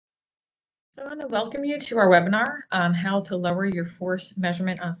So I want to welcome you to our webinar on how to lower your force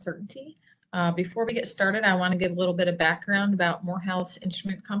measurement uncertainty. Before we get started, I want to give a little bit of background about Morehouse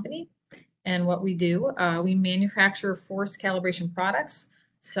Instrument Company and what we do. We manufacture force calibration products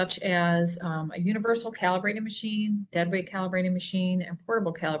such as a universal calibrating machine, deadweight calibrating machine, and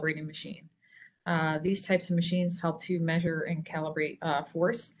portable calibrating machine. These types of machines help to measure and calibrate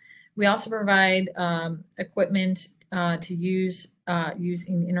force. We also provide equipment to use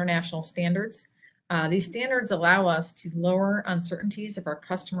using international standards. These standards allow us to lower uncertainties of our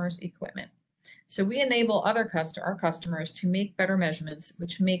customers' equipment. So we enable our customers to make better measurements,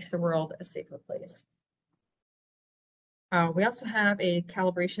 which makes the world a safer place. We also have a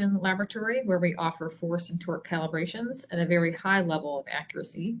calibration laboratory where we offer force and torque calibrations at a very high level of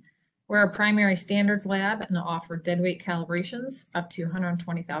accuracy. We're a primary standards lab and offer deadweight calibrations up to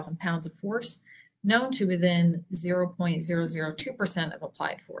 120,000 pounds of force, known to within 0.002% of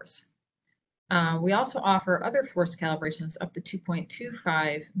applied force. We also offer other force calibrations up to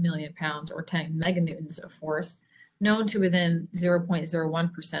 2.25 million pounds or 10 meganewtons of force, known to within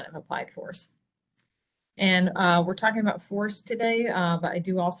 0.01% of applied force. And we're talking about force today, but I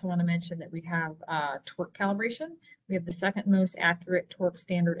do also want to mention that we have torque calibration. We have the second most accurate torque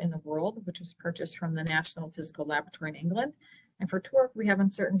standard in the world, which was purchased from the National Physical Laboratory in England. And for torque, we have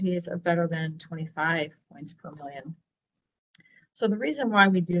uncertainties of better than 25 points per million. So the reason why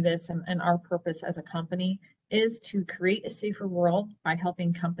we do this and our purpose as a company is to create a safer world by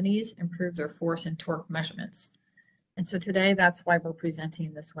helping companies improve their force and torque measurements. And so today, that's why we're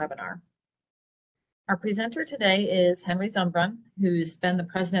presenting this webinar. Our presenter today is Henry Zumbrun, who's been the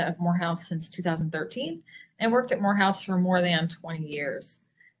president of Morehouse since 2013 and worked at Morehouse for more than 20 years.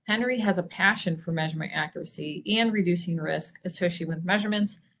 Henry has a passion for measurement accuracy and reducing risk associated with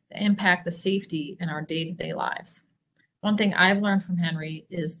measurements that impact the safety in our day-to-day lives. One thing I've learned from Henry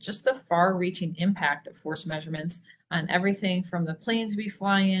is just the far-reaching impact of force measurements on everything from the planes we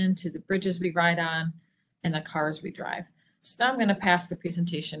fly in to the bridges we ride on and the cars we drive. So now I'm going to pass the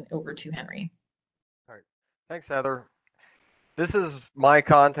presentation over to Henry. All right. Thanks, Heather. This is my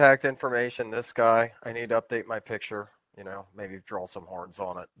contact information. This guy, I need to update my picture, maybe draw some horns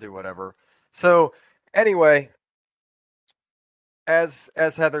on it, do whatever. So anyway, as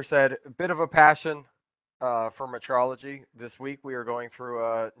Heather said, a bit of a passion for metrology. This week we are going through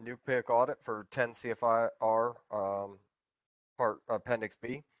a new PIC audit for 10 CFIR part Appendix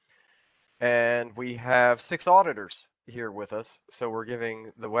B. And we have 6 auditors here with us, so we're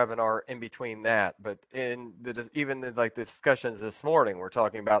giving the webinar in between that. But in the discussions this morning, we're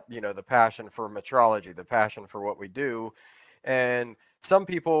talking about the passion for metrology, the passion for what we do, and some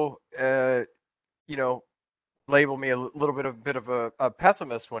people label me a little bit of a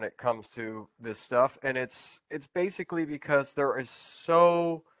pessimist when it comes to this stuff, and it's basically because there is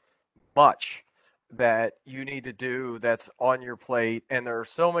so much that you need to do that's on your plate, and there are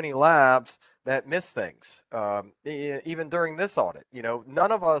so many labs that miss things. Even during this audit,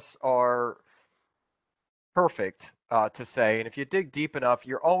 none of us are perfect to say, and if you dig deep enough,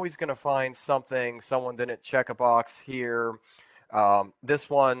 you're always going to find something. Someone didn't check a box here. This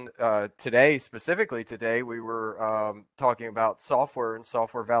one specifically today, we were talking about software and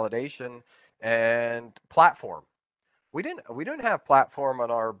software validation and platform. We didn't have platform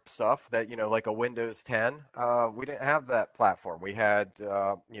on our stuff that, like a Windows 10. We didn't have that platform. We had,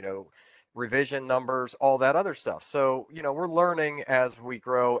 revision numbers, all that other stuff. So, we're learning as we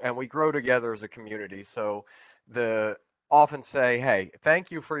grow, and we grow together as a community. So often say, hey, thank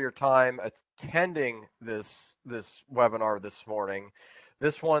you for your time attending this webinar this morning.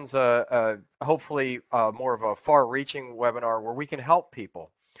 This one's hopefully more of a far-reaching webinar where we can help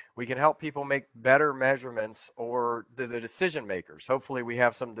people. We can help people make better measurements, or the decision makers. Hopefully we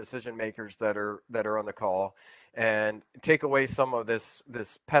have some decision makers that are on the call, and take away some of this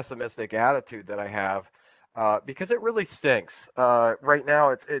pessimistic attitude that I have, because it really stinks. Right now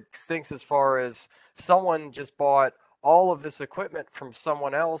it stinks as far as someone just bought all of this equipment from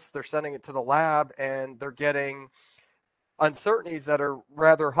someone else. They're sending it to the lab, and they're getting uncertainties that are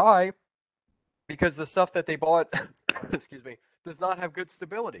rather high because the stuff that they bought excuse me, does not have good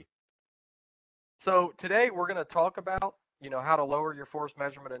stability. So today we're going to talk about, how to lower your force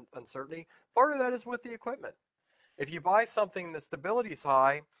measurement and uncertainty. Part of that is with the equipment. If you buy something the stability is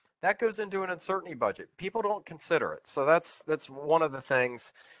high, that goes into an uncertainty budget. People don't consider it. So that's one of the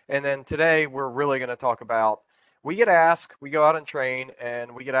things. And then today we're really going to talk about, we get asked, we go out and train,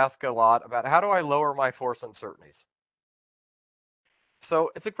 and we get asked a lot about, how do I lower my force uncertainties?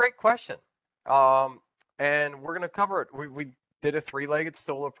 So it's a great question. And we're going to cover it. We did a 3-legged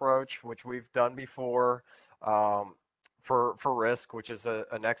stool approach, which we've done before. for risk, which is a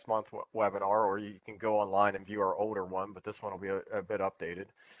next month webinar, or you can go online and view our older one, but this one will be a bit updated.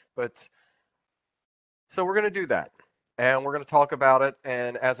 But so we're going to do that, and we're going to talk about it.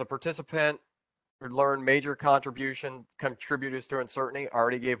 And as a participant, we learn major contributors to uncertainty. I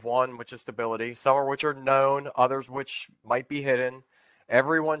already gave one, which is stability. Some of which are known, others which might be hidden.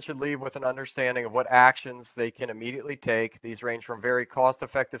 Everyone should leave with an understanding of what actions they can immediately take. These range from very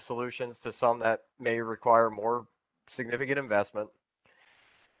cost-effective solutions to some that may require more significant investment.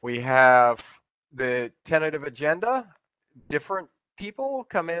 We have the tentative agenda. Different people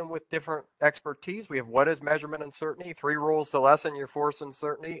come in with different expertise. We have what is measurement uncertainty, 3 rules to lessen your force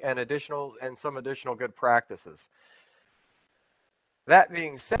uncertainty, and some additional good practices. That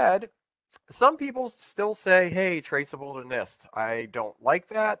being said, some people still say, "Hey, traceable to NIST." I don't like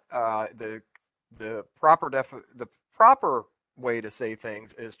that. The proper way to say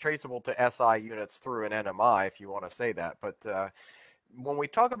things is traceable to SI units through an NMI, if you want to say that. But when we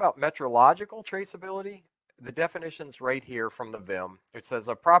talk about metrological traceability, the definition's right here from the VIM. It says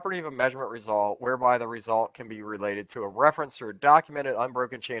a property of a measurement result whereby the result can be related to a reference to a documented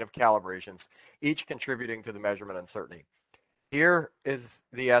unbroken chain of calibrations, each contributing to the measurement uncertainty. Here is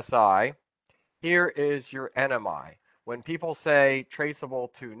the SI. Here is your NMI. When people say traceable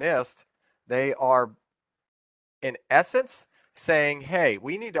to NIST, they are, in essence, saying, hey,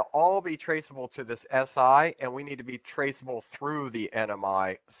 we need to all be traceable to this SI, and we need to be traceable through the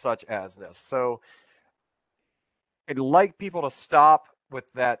NMI, such as NIST. So I'd like people to stop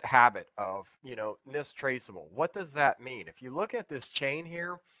with that habit of, NIST traceable. What does that mean? If you look at this chain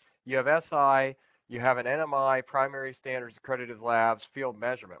here, you have SI, you have an NMI, primary standards, accredited labs, field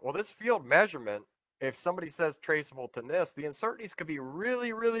measurement. Well, this field measurement, if somebody says traceable to NIST, the uncertainties could be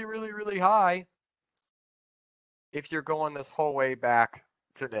really, really, really, really high if you're going this whole way back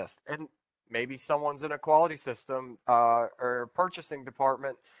to NIST. And maybe someone's in a quality system or purchasing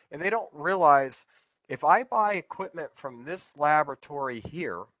department, and they don't realize if I buy equipment from this laboratory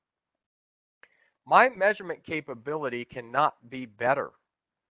here, my measurement capability cannot be better.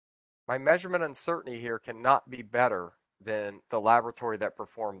 My measurement uncertainty here cannot be better than the laboratory that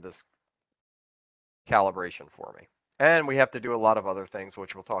performed this calibration for me. And we have to do a lot of other things,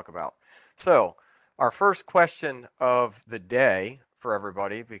 which we'll talk about. So our first question of the day for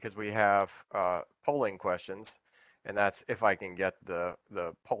everybody, because we have polling questions, and that's if I can get the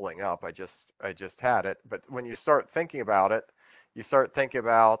polling up. I just had it. But when you start thinking about it, you start thinking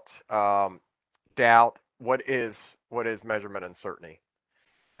about doubt. What is measurement uncertainty?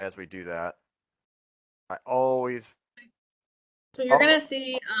 As we do that, I always. So you're going to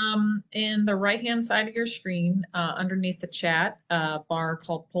see in the right-hand side of your screen, underneath the chat, bar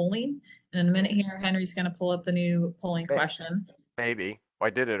called polling. And in a minute here, Henry's going to pull up the new polling question. Maybe.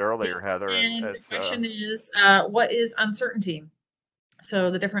 I did it earlier, Heather. And And the it's, question is, what is uncertainty? So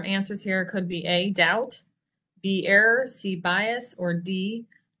the different answers here could be A, doubt, B, error, C, bias, or D,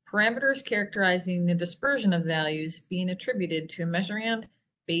 parameters characterizing the dispersion of values being attributed to a measurand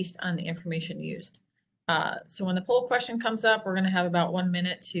based on the information used. So when the poll question comes up, we're going to have about 1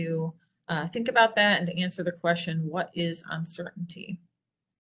 minute to think about that and to answer the question, what is uncertainty?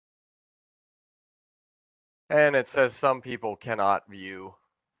 And it says some people cannot view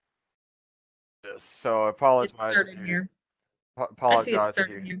this. So I apologize. It's started here. I see it's Apologize if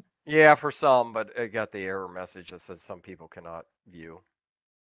started you. here. Yeah, for some, but it got the error message that says some people cannot view.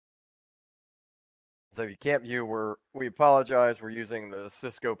 So if you can't view, we apologize. We're using the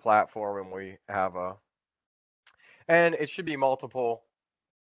Cisco platform, and we have and it should be multiple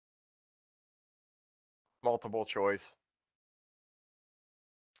choice.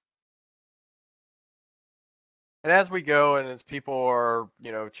 And as we go, and as people are,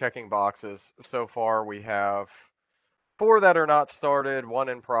 checking boxes, so far we have 4 that are not started, 1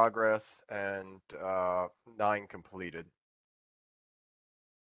 in progress, and 9 completed.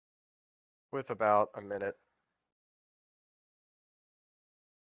 With about a minute.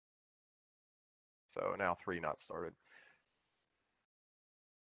 So now 3 not started.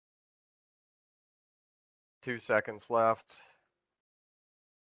 2 seconds left.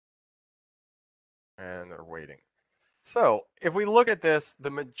 And they're waiting. So if we look at this, the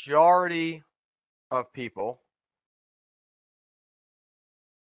majority of people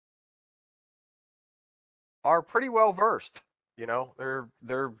are pretty well versed.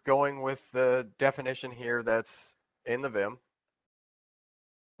 They're going with the definition here that's in the VIM,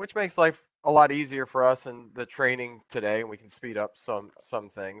 which makes life a lot easier for us in the training today, and we can speed up some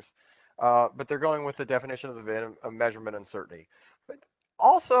things. But they're going with the definition of the VIM of measurement uncertainty. But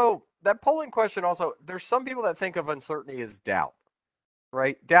also, that polling question also, there's some people that think of uncertainty as doubt.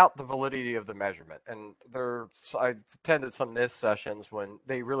 right? Doubt the validity of the measurement. And I attended some NIST sessions when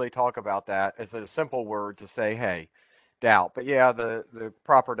they really talk about that as a simple word to say, hey, doubt. But yeah, the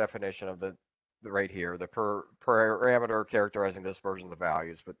proper definition of the right here, the parameter characterizing this version of the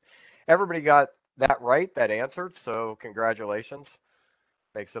values. But everybody got that right, that answered. So congratulations.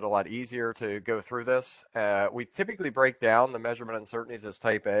 Makes it a lot easier to go through this. We typically break down the measurement uncertainties as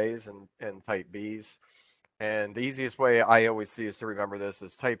type A's and type B's. And the easiest way I always see is to remember this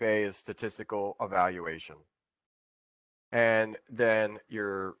is type A is statistical evaluation. And then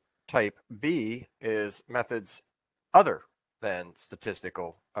your type B is methods other than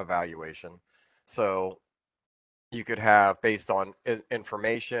statistical evaluation. So you could have based on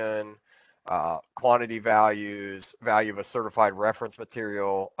information, quantity values, value of a certified reference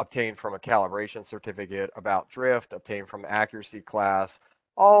material obtained from a calibration certificate about drift, obtained from accuracy class,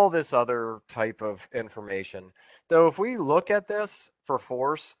 all this other type of information. Though if we look at this for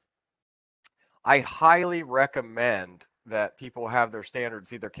force, I highly recommend that people have their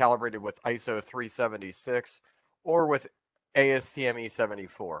standards either calibrated with ISO 376 or with ASTM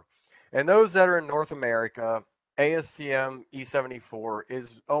E74. And those that are in North America, ASTM E74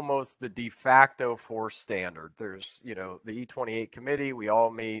 is almost the de facto force standard. There's, the E28 committee, we all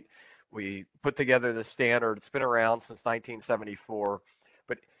meet, we put together the standard. It's been around since 1974.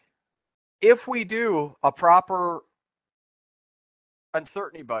 But if we do a proper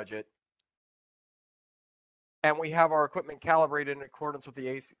uncertainty budget, and we have our equipment calibrated in accordance with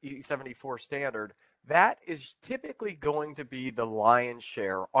the E74 standard, that is typically going to be the lion's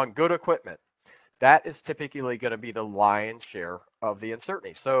share on good equipment. That is typically going to be the lion's share of the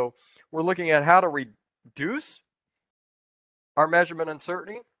uncertainty. So we're looking at how to reduce our measurement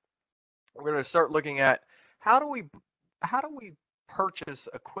uncertainty. We're going to start looking at how do we purchase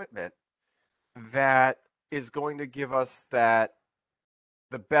equipment that is going to give us the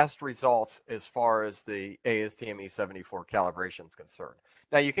best results as far as the ASTM E74 calibration is concerned.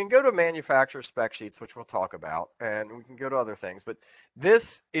 Now, you can go to manufacturer spec sheets, which we'll talk about, and we can go to other things, but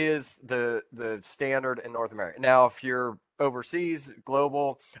this is the standard in North America. Now, if you're overseas,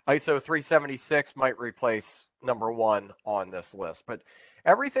 global, ISO 376 might replace number one on this list, but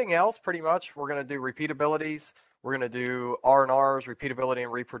everything else, pretty much, we're going to do repeatabilities. We're going to do R&Rs, repeatability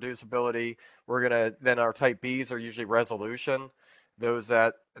and reproducibility. We're going to, then our type Bs are usually resolution. Those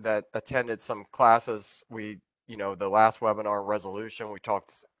that attended some classes, the last webinar resolution, we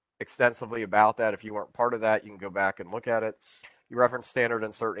talked extensively about that. If you weren't part of that, you can go back and look at it. You reference standard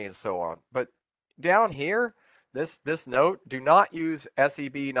uncertainty and so on. But down here, this note, do not use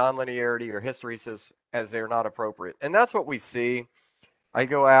SEB, nonlinearity, or hysteresis as they're not appropriate. And that's what we see. I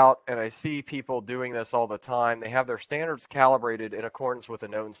go out and I see people doing this all the time. They have their standards calibrated in accordance with a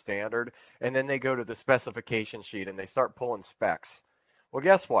known standard, and then they go to the specification sheet and they start pulling specs. Well,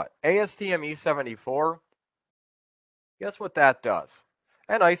 guess what? ASTM E74, guess what that does?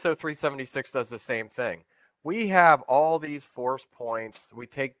 And ISO 376 does the same thing. We have all these force points, we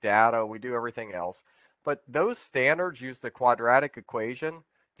take data, we do everything else, but those standards use the quadratic equation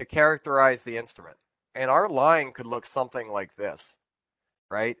to characterize the instrument. And our line could look something like this.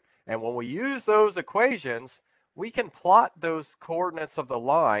 Right? And when we use those equations, we can plot those coordinates of the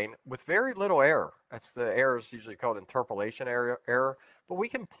line with very little error. That's the error is usually called interpolation error, but we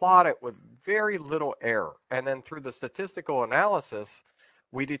can plot it with very little error. And then through the statistical analysis,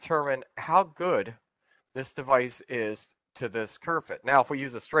 we determine how good this device is to this curve fit. Now, if we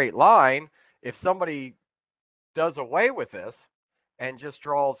use a straight line, if somebody does away with this and just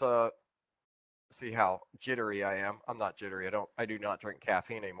draws a see how jittery I am. I'm not jittery. I do not drink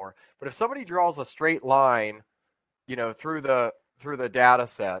caffeine anymore. But if somebody draws a straight line, through the data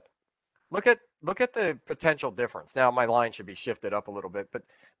set, look at the potential difference. Now my line should be shifted up a little bit, but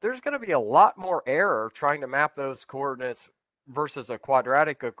there's going to be a lot more error trying to map those coordinates versus a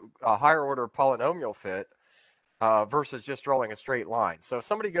quadratic, a higher order polynomial fit. Versus just drawing a straight line. So if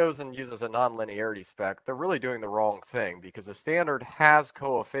somebody goes and uses a nonlinearity spec, they're really doing the wrong thing because the standard has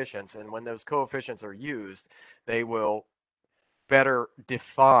coefficients, and when those coefficients are used, they will better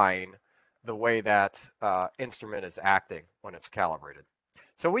define the way that instrument is acting when it's calibrated.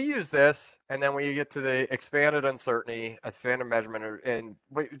 So we use this, and then we get to the expanded uncertainty, a standard measurement, and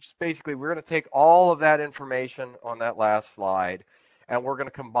basically we're going to take all of that information on that last slide, and we're going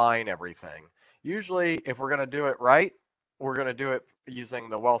to combine everything. Usually, if we're going to do it right, we're going to do it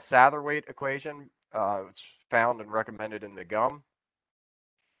using the Wells-Satherthwaite equation. It's found and recommended in the GUM.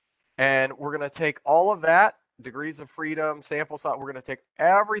 And we're going to take all of that, degrees of freedom, sample size, we're going to take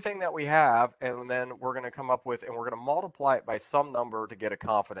everything that we have, and then we're going to come up with, and we're going to multiply it by some number to get a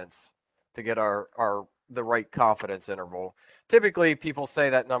confidence, to get our the right confidence interval. Typically, people say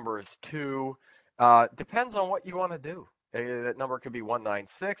that number is 2. Depends on what you want to do. That number could be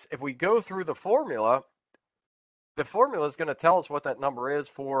 196. If we go through the formula is going to tell us what that number is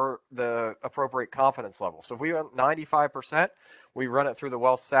for the appropriate confidence level. So if we want 95%, we run it through the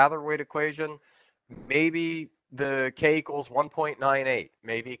Wells-Satherthwaite equation. Maybe the K equals 1.98.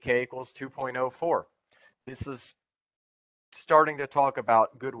 Maybe K equals 2.04. This is starting to talk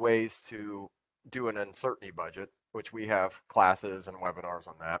about good ways to do an uncertainty budget, which we have classes and webinars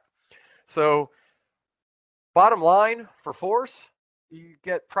on that. So bottom line for force, you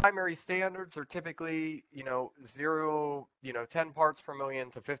get primary standards are typically, 10 parts per million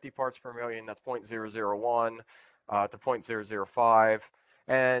to 50 parts per million. That's 0.001 to 0.005.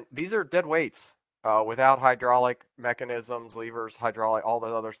 And these are dead weights without hydraulic mechanisms, levers, hydraulic, all the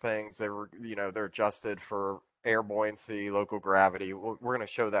other things. They're adjusted for air buoyancy, local gravity. We're going to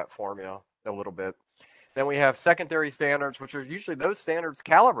show that formula a little bit. Then we have secondary standards, which are usually those standards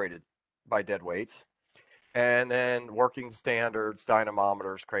calibrated by dead weights. And then working standards,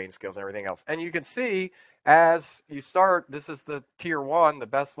 dynamometers, crane scales, and everything else. And you can see as you start, this is the tier 1, the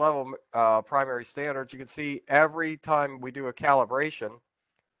best level primary standards. You can see every time we do a calibration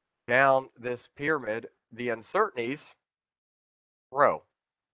down this pyramid, the uncertainties grow.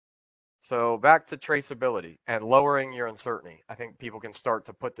 So back to traceability and lowering your uncertainty. I think people can start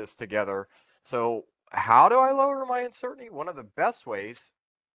to put this together. So how do I lower my uncertainty? One of the best ways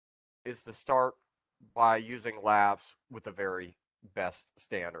is to start by using labs with the very best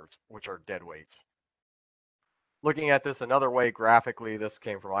standards, which are dead weights. Looking at this another way graphically, this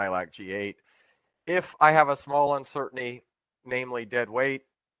came from ILAC G8. If I have a small uncertainty, namely dead weight,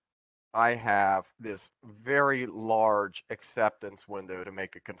 I have this very large acceptance window to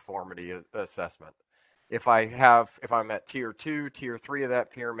make a conformity assessment. If I'm at tier 2, tier 3 of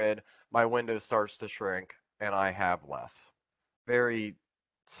that pyramid, my window starts to shrink and I have less. Very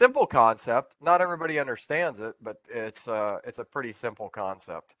simple concept. Not everybody understands it, but it's a pretty simple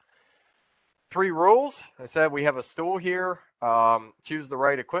concept. 3 rules. I said we have a stool here. Choose the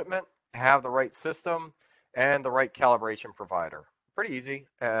right equipment, have the right system, and the right calibration provider. Pretty easy.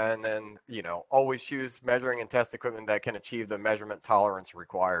 And then, always choose measuring and test equipment that can achieve the measurement tolerance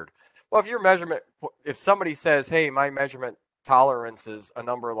required. Well, if somebody says, hey, my measurement tolerance is a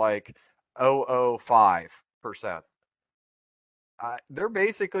number like 0.005%, they're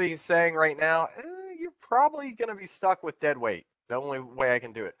basically saying right now, you're probably going to be stuck with dead weight. The only way I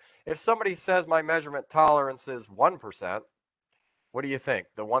can do it. If somebody says my measurement tolerance is 1%, what do you think?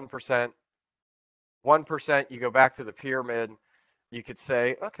 The 1%, you go back to the pyramid, you could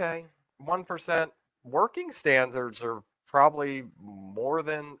say, okay, 1% working standards are probably more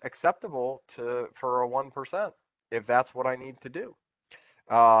than acceptable for a 1% if that's what I need to do.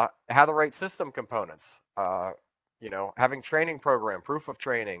 Have the right system components. Having training program, proof of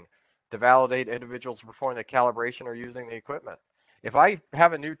training to validate individuals performing the calibration or using the equipment. If I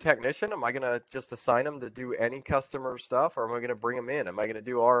have a new technician, am I going to just assign them to do any customer stuff, or am I going to bring them in? Am I going to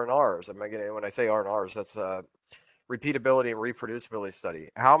do R&Rs? When I say R&Rs, that's repeatability and reproducibility study.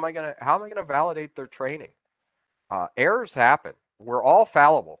 How am I going to validate their training? Errors happen. We're all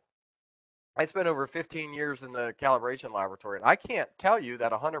fallible. I spent over 15 years in the calibration laboratory, and I can't tell you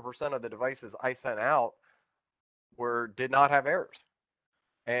that 100% of the devices I sent out did not have errors.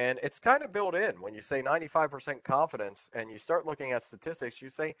 And it's kind of built in. When you say 95% confidence and you start looking at statistics, you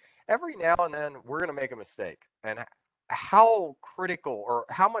say every now and then we're going to make a mistake. And how critical or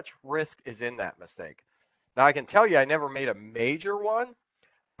how much risk is in that mistake? Now, I can tell you I never made a major one,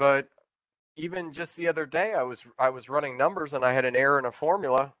 but even just the other day, I was running numbers and I had an error in a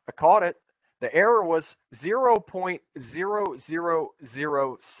formula. I caught it. The error was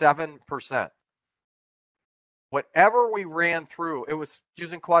 0.0007%. Whatever we ran through, it was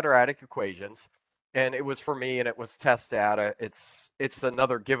using quadratic equations, and it was for me, and it was test data. It's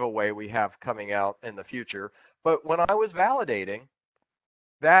another giveaway we have coming out in the future. But when I was validating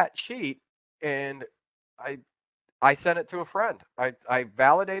that sheet, and I sent it to a friend. I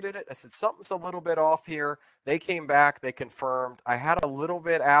validated it. I said, something's a little bit off here. They came back. They confirmed. I had a little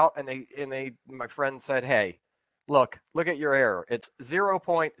bit out, and my friend said, hey, look at your error. It's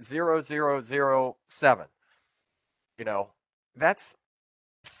 0.0007. That's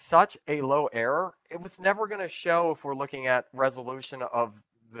such a low error. It was never going to show if we're looking at resolution of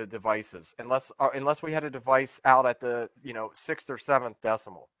the devices, unless we had a device out at the 6th or 7th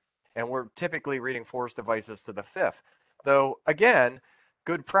decimal. And we're typically reading force devices to the 5th. Though, again,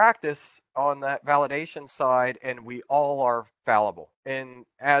 good practice on that validation side, and we all are fallible. And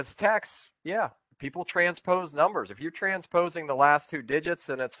as techs, yeah, people transpose numbers. If you're transposing the last 2 digits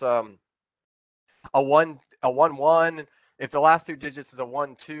and it's a 1 1. If the last two digits is a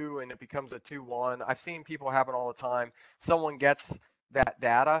 1 2 and it becomes a 2 1, I've seen people happen all the time. Someone gets that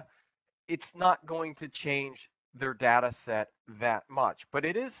data, it's not going to change their data set that much. But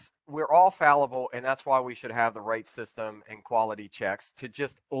it is, we're all fallible, and that's why we should have the right system and quality checks to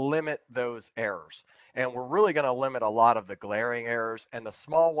just limit those errors. And we're really going to limit a lot of the glaring errors, and the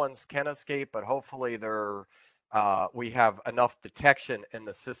small ones can escape, but hopefully we have enough detection in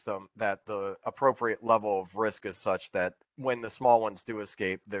the system that the appropriate level of risk is such that when the small ones do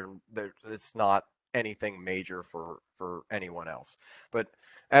escape, it's not anything major for anyone else. But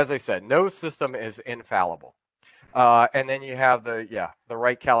as I said, no system is infallible. And then you have the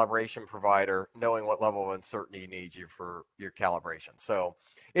right calibration provider, knowing what level of uncertainty needs you for your calibration. So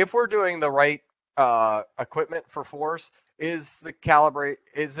if we're doing the right equipment for force, is it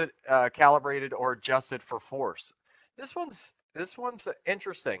calibrated or adjusted for force? This one's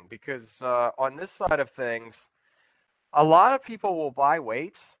interesting because on this side of things, a lot of people will buy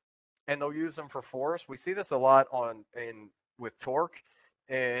weights and they'll use them for force. We see this a lot with torque,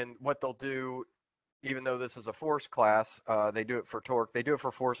 and what they'll do, even though this is a force class, they do it for torque. They do it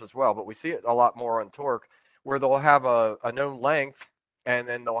for force as well, but we see it a lot more on torque, where they'll have a known length, and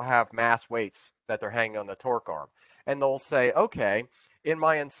then they'll have mass weights that they're hanging on the torque arm. And they'll say, okay, in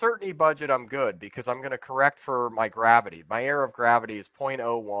my uncertainty budget, I'm good because I'm going to correct for my gravity. My error of gravity is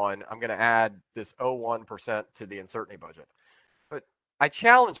 0.01. I'm going to add this 0.01% to the uncertainty budget. But I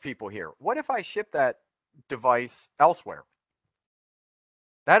challenge people here. What if I ship that device elsewhere?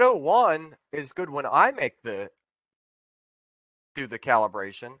 That 0.01 is good when I do the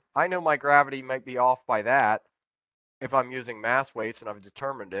calibration. I know my gravity might be off by that if I'm using mass weights and I've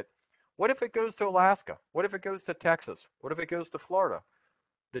determined it. What if it goes to Alaska? What if it goes to Texas? What if it goes to Florida?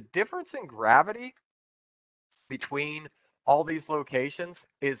 The difference in gravity between all these locations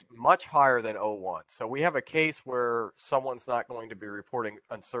is much higher than 0.01. So we have a case where someone's not going to be reporting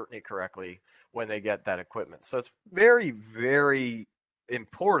uncertainty correctly when they get that equipment. So it's very, very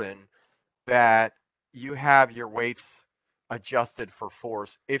important that you have your weights adjusted for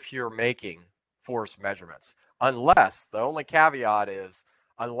force if you're making force measurements. Unless, the only caveat is,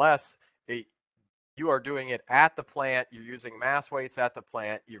 unless you are doing it at the plant, you're using mass weights at the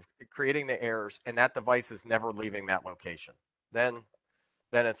plant, you're creating the errors, and that device is never leaving that location. Then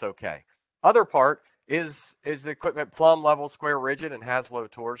it's okay. Other part is the equipment plumb, level, square, rigid, and has low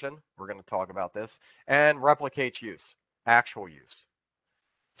torsion. We're going to talk about this. And replicates use, actual use.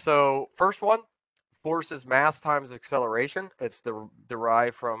 So first one, force is mass times acceleration. It's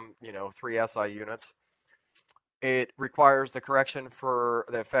derived from 3 SI units. It requires the correction for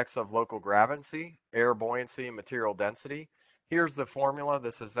the effects of local gravity, air buoyancy, and material density. Here's the formula.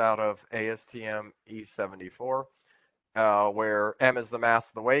 This is out of ASTM E74, where M is the mass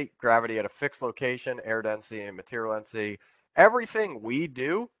of the weight, gravity at a fixed location, air density, and material density. Everything we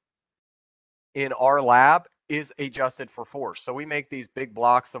do in our lab is adjusted for force. So we make these big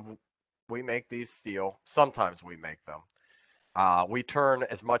blocks we make these steel. Sometimes we make them. We turn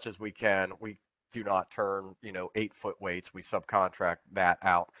as much as we can. We do not turn, 8-foot weights. We subcontract that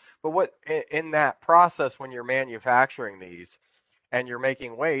out. But in that process, when you're manufacturing these and you're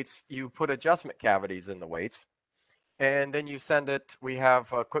making weights, you put adjustment cavities in the weights. And then you send it, we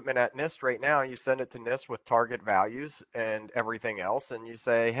have equipment at NIST right now, you send it to NIST with target values and everything else, and you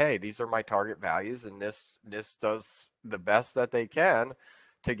say, hey, these are my target values, and NIST does the best that they can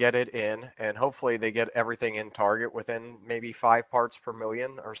to get it in, and hopefully they get everything in target within maybe 5 parts per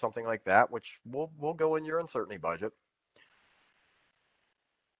million or something like that, which will go in your uncertainty budget.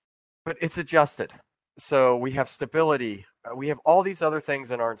 But it's adjusted. So we have stability. We have all these other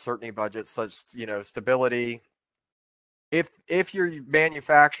things in our uncertainty budget, such stability. If you're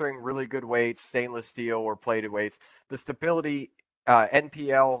manufacturing really good weights, stainless steel or plated weights, the stability,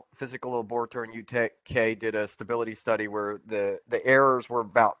 NPL, Physical Laboratory in UK, did a stability study where the errors were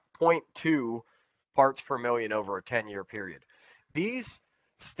about 0.2 parts per million over a 10-year period. These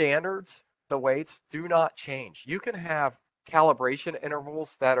standards, the weights, do not change. You can have calibration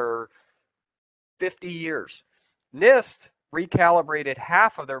intervals that are 50 years. NIST recalibrated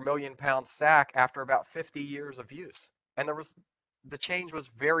half of their million-pound stack after about 50 years of use. And the change was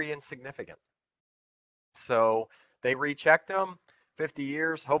very insignificant. So they rechecked them, 50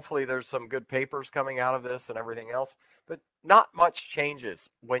 years. Hopefully there's some good papers coming out of this and everything else. But not much changes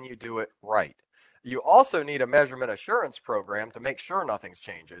when you do it right. You also need a measurement assurance program to make sure nothing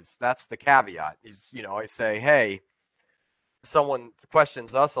changes. That's the caveat. I say, hey, someone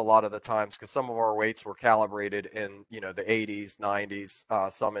questions us a lot of the times because some of our weights were calibrated in the 80s,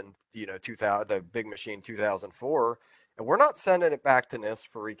 90s, some in 2000, the big machine 2004. And we're not sending it back to NIST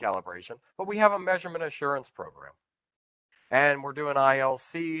for recalibration, but we have a measurement assurance program. And we're doing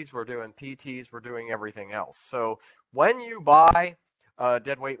ILCs, we're doing PTs, we're doing everything else. So when you buy a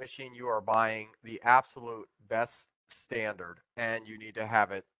dead weight machine, you are buying the absolute best standard, and you need to have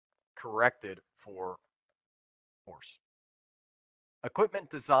it corrected for force.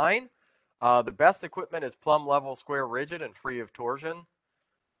 Equipment design. The best equipment is plumb level, square rigid, and free of torsion.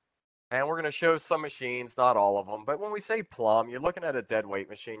 And we're going to show some machines, not all of them. But when we say plumb, you're looking at a dead weight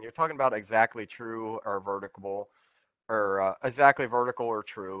machine. You're talking about exactly true or vertical, or exactly vertical or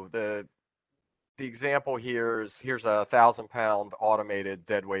true. The example here is, here's a 1,000-pound automated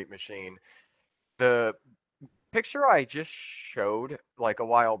dead weight machine. The picture I just showed like a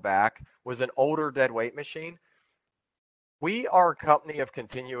while back was an older dead weight machine. We are a company of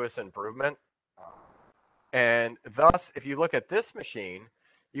continuous improvement. And thus, if you look at this machine,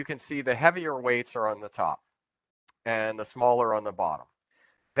 you can see the heavier weights are on the top and the smaller on the bottom.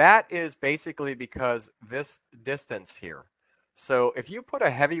 That is basically because this distance here. So if you put a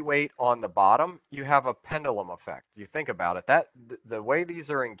heavy weight on the bottom, you have a pendulum effect. You think about it. That the way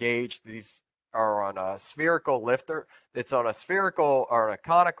these are engaged, these are on a spherical lifter. It's on a spherical or a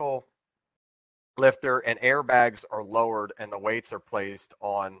conical lifter, and airbags are lowered and the weights are placed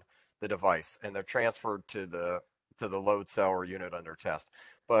on the device and they're transferred to the load cell or unit under test.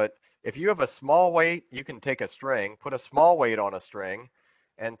 But if you have a small weight, you can take a string, put a small weight on a string,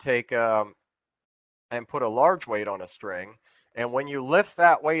 and take and put a large weight on a string. And when you lift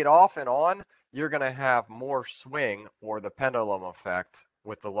that weight off and on, you're going to have more swing, or the pendulum effect,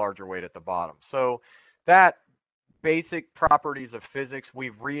 with the larger weight at the bottom. So that basic properties of physics,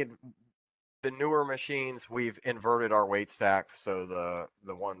 the newer machines, we've inverted our weight stack, so the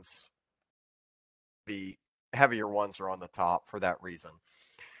heavier ones are on the top for that reason.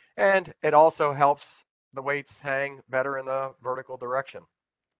 And it also helps the weights hang better in the vertical direction.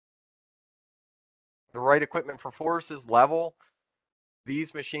 The right equipment for force is level.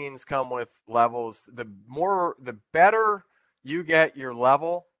 These machines come with levels. The better you get your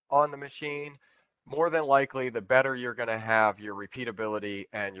level on the machine, more than likely, the better you're going to have your repeatability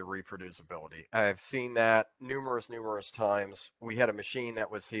and your reproducibility. I've seen that numerous times. We had a machine that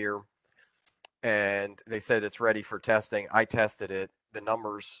was here, and they said it's ready for testing. I tested it. The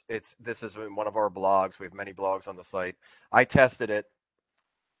numbers, this is in one of our blogs. We have many blogs on the site. I tested it,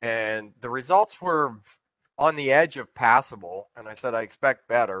 and the results were on the edge of passable. And I said, I expect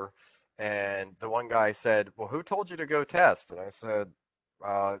better. And the one guy said, well, who told you to go test? And I said,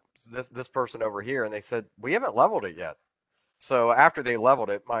 this person over here. And they said, we haven't leveled it yet. So after they leveled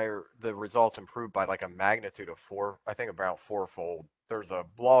it, the results improved by like a magnitude of 4, I think about 4-fold. There's a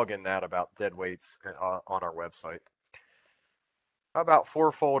blog in that about dead weights on our website. About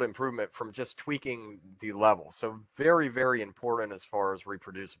 4-fold improvement from just tweaking the level. So very important as far as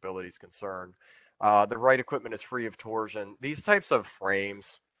reproducibility is concerned. The right equipment is free of torsion. These types of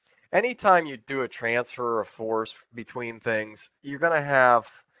frames, anytime you do a transfer of force between things, you're gonna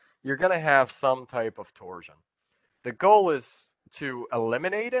have some type of torsion. The goal is to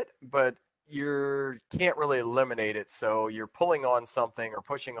eliminate it, but you can't really eliminate it. So you're pulling on something or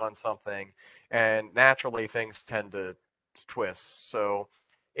pushing on something, and naturally things tend to twist. So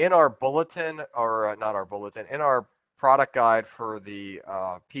in our bulletin, or not our bulletin, in our product guide for the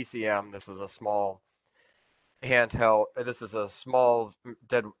PCM, this is a small handheld. This is a small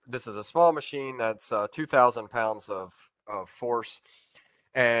machine that's 2,000 pounds of force,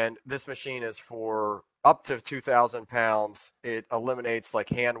 and this machine is for up to 2,000 pounds. It eliminates like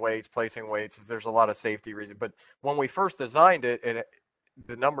hand weights, placing weights. There's a lot of safety reasons. But when we first designed it,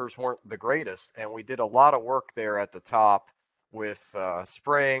 the numbers weren't the greatest, and we did a lot of work there at the top with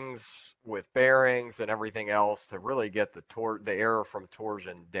springs, with bearings, and everything else to really get the error from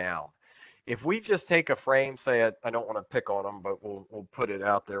torsion down. If we just take a frame, say, I don't want to pick on them, but we'll put it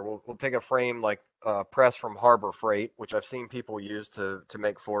out there. We'll take a frame like press from Harbor Freight, which I've seen people use to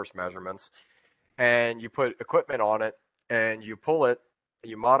make force measurements, and you put equipment on it, and you pull it,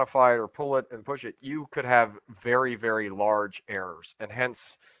 you modify it or pull it and push it, you could have very large errors, and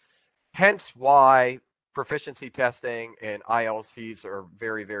hence why proficiency testing and ILCs are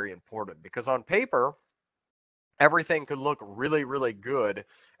very important, because on paper, everything could look really good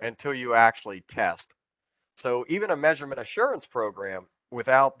until you actually test. So even a measurement assurance program,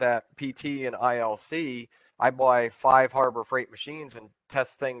 without that PT and ILC, I buy 5 Harbor Freight machines and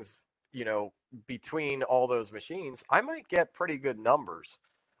test things, between all those machines, I might get pretty good numbers.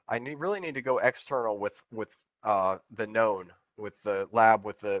 I really need to go external with the known, with the lab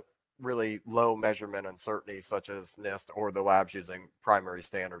with the really low measurement uncertainty, such as NIST, or the labs using primary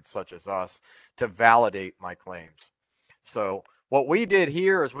standards such as us, to validate my claims. So what we did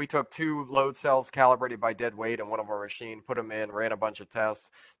here is we took 2 load cells calibrated by dead weight in one of our machine, put them in, ran a bunch of tests,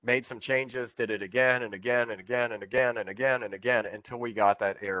 made some changes, did it again and again and again and again and again and again until we got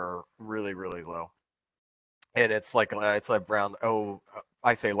that error really, really low. And it's like around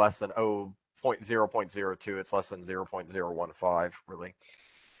I say less than 0.0.02. It's less than 0.015 really.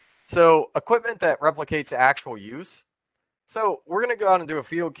 So equipment that replicates actual use. So we're going to go out and do a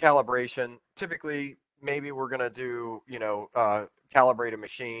field calibration. Typically, maybe we're going to do, calibrate a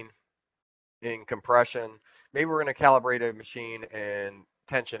machine in compression. Maybe we're going to calibrate a machine in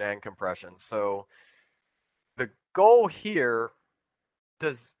tension and compression. So the goal here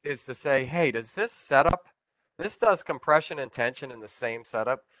is to say, hey, does this setup, this does compression and tension in the same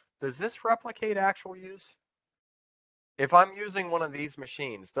setup. Does this replicate actual use? If I'm using one of these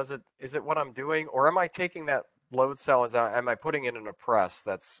machines, is it what I'm doing, or am I taking that load cell am I putting it in a press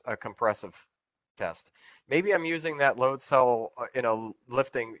that's a compressive test? Maybe I'm using that load cell in a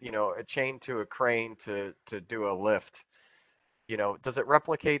lifting, a chain to a crane to do a lift. Does it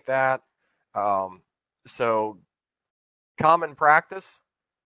replicate that? So common practice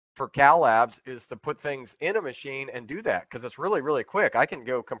for Cal Labs is to put things in a machine and do that because it's really, really quick. I can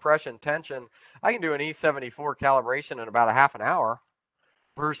go compression, tension. I can do an E74 calibration in about a half an hour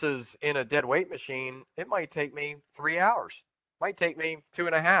versus in a dead weight machine, it might take me 3 hours, might take me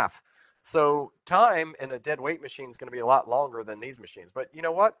 2.5. So time in a dead weight machine is going to be a lot longer than these machines. But you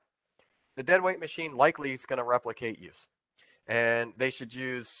know what? The dead weight machine likely is going to replicate use. And they should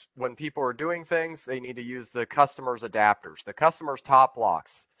use, when people are doing things, they need to use the customer's adapters, the customer's top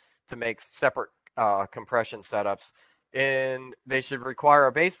blocks to make separate compression setups. And they should require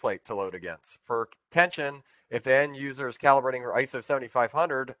a base plate to load against. For tension, if the end user is calibrating for ISO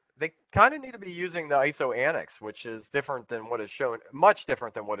 7500, they kind of need to be using the ISO Annex, which is different than what is shown, much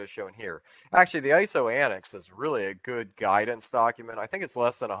different than what is shown here. Actually, the ISO Annex is really a good guidance document. I think it's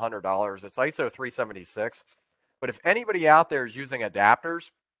less than $100. It's ISO 376. But if anybody out there is using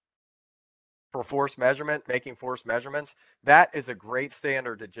adapters for force measurement, making force measurements, that is a great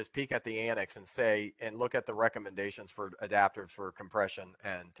standard to just peek at the annex and say, and look at the recommendations for adapters for compression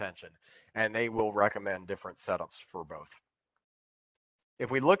and tension. And they will recommend different setups for both.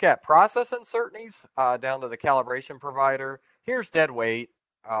 If we look at process uncertainties down to the calibration provider, here's dead weight.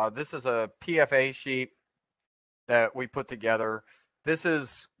 This is a PFA sheet that we put together. This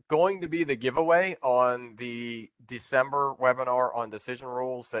is going to be the giveaway on the December webinar on decision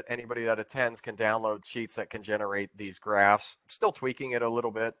rules that anybody that attends can download sheets that can generate these graphs. Still tweaking it a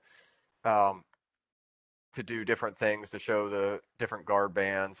little bit to do different things to show the different guard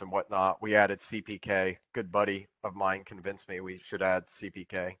bands and whatnot. We added CPK. Good buddy of mine convinced me we should add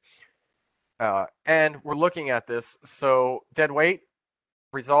CPK. And we're looking at this. So dead weight,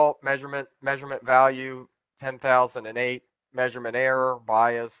 result, measurement value, 10,008. Measurement error,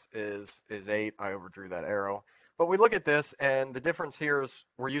 bias is 8. I overdrew that arrow. But we look at this, and the difference here is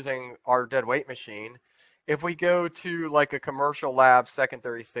we're using our dead weight machine. If we go to like a commercial lab,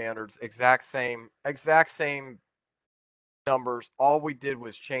 secondary standards, exact same numbers. All we did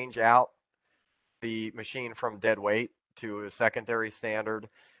was change out the machine from dead weight to a secondary standard,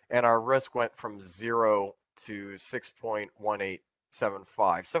 and our risk went from 0 to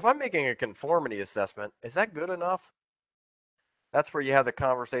 6.1875. So if I'm making a conformity assessment, is that good enough? That's where you have the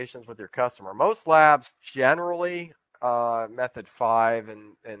conversations with your customer. Most labs generally, method 5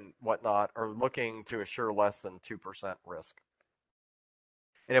 and whatnot, are looking to assure less than 2% risk.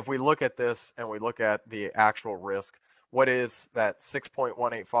 And if we look at this and we look at the actual risk, what is that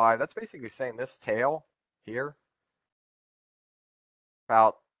 6.185? That's basically saying this tail here,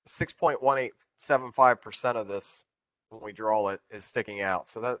 about 6.1875% of this, when we draw it, is sticking out.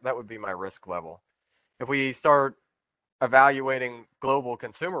 So that would be my risk level. If we start evaluating global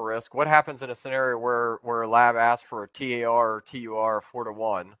consumer risk, what happens in a scenario where a lab asks for a TAR or TUR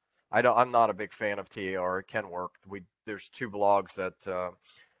 4-to-1? I'm not a big fan of TAR. It can work. There's 2 blogs that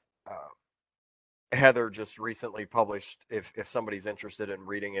Heather just recently published. If somebody's interested in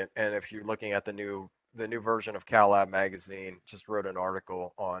reading it, and if you're looking at the new version of Cal Lab magazine, just wrote an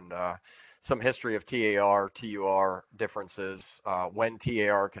article on some history of TAR, TUR differences, when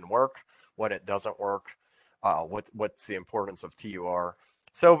TAR can work, when it doesn't work. What's the importance of TUR?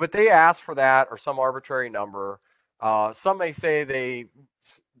 So, but they ask for that or some arbitrary number. Some may say they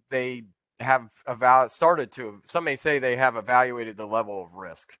have some may say they have evaluated the level of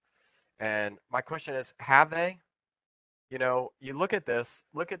risk. And my question is, have they? You look at this,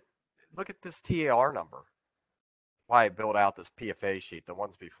 look at this TAR number. Why I built out this PFA sheet. The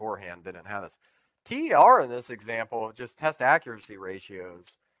ones beforehand didn't have this. TAR in this example, just test accuracy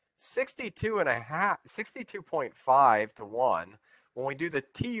ratios, 62.5 to 1. When we do the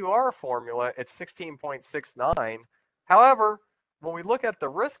TUR formula, it's 16.69. However, when we look at the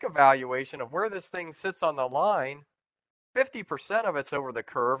risk evaluation of where this thing sits on the line, 50% of it's over the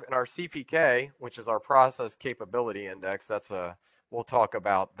curve, and our CPK, which is our process capability index, we'll talk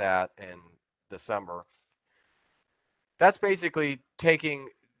about that in December. That's basically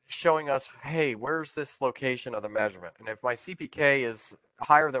showing us, hey, where's this location of the measurement? And if my CPK is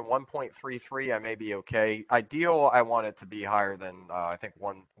higher than 1.33, I may be okay. Ideal, I want it to be higher than, I think,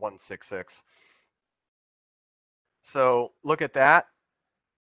 166. So look at that.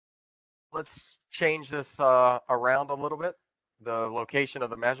 Let's change this around a little bit. The location of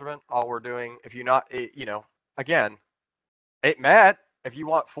the measurement. All we're doing, if you're not, again, it met. If you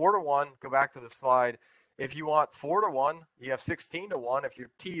want 4 to 1, go back to the slide. If you want 4 to 1, you have 16 to 1. If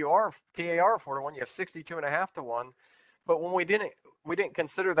you're TAR 4 to 1, you have 62.5 to 1. But when we didn't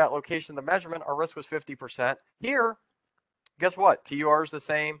consider that location of the measurement, our risk was 50%. Here, guess what? TUR is the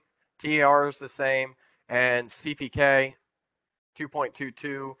same, TAR is the same, and CPK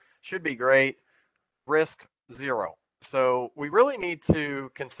 2.22 should be great. Risk 0. So we really need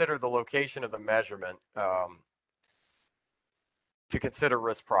to consider the location of the measurement to consider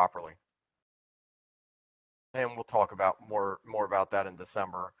risk properly. And we'll talk about more about that in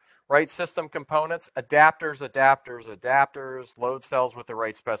December. Right system components, adapters, load cells with the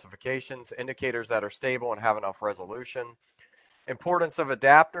right specifications, indicators that are stable and have enough resolution. Importance of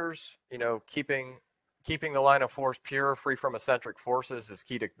adapters, keeping the line of force pure, free from eccentric forces is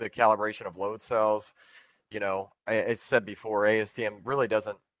key to the calibration of load cells. I said before, ASTM really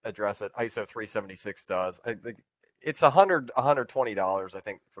doesn't address it. ISO 376 does. It's $120, I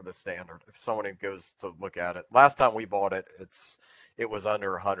think, for the standard. If someone goes to look at it, last time we bought it, it was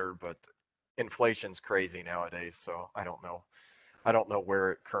under 100, but inflation's crazy nowadays, so I don't know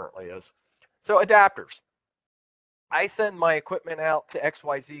where it currently is. So adapters. I send my equipment out to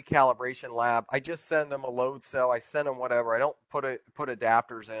XYZ calibration lab. I just send them a load cell. I send them whatever. I don't put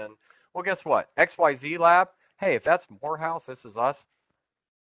adapters in. Well, guess what? XYZ lab. Hey, if that's Morehouse, this is us.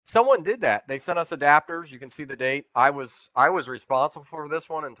 Someone did that. They sent us adapters. You can see the date. I was responsible for this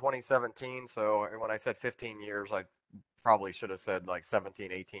one in 2017. So when I said 15 years, I probably should have said like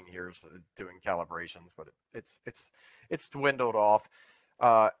 17, 18 years doing calibrations, but it's dwindled off.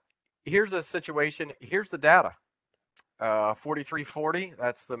 Here's a situation. Here's the data. 4340,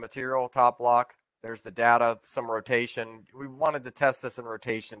 that's the material top block. There's the data, some rotation. We wanted to test this in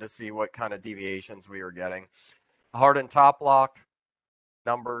rotation to see what kind of deviations we were getting. Hardened top block,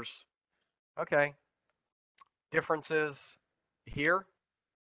 numbers. Okay. Differences here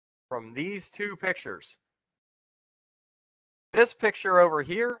from these two pictures. This picture over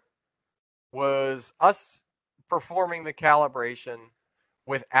here was us performing the calibration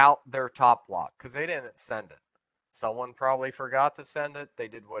without their top block because they didn't send it. Someone probably forgot to send it. They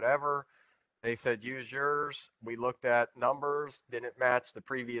did whatever. They said, use yours. We looked at numbers, didn't match the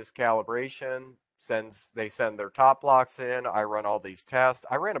previous calibration. They send their top blocks in. I run all these tests.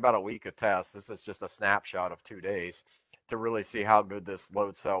 I ran about a week of tests. This is just a snapshot of 2 days to really see how good this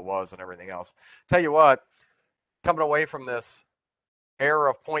load cell was and everything else. Tell you what, coming away from this, error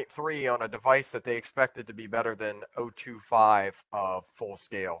of 0.3 on a device that they expected to be better than 0.25 of full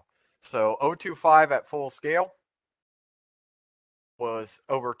scale. So 0.25 at full scale was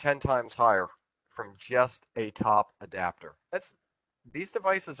over 10 times higher from just a top adapter. These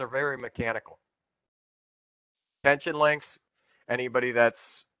devices are very mechanical. Tension links, anybody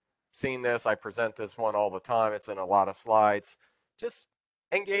that's seen this, I present this one all the time. It's in a lot of slides. Just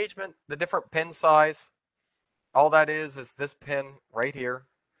engagement, the different pin size. All that is this pin right here.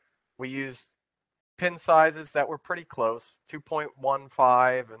 We used pin sizes that were pretty close, 2.15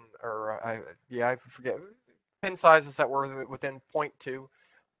 I forget. Pin sizes that were within 0.2.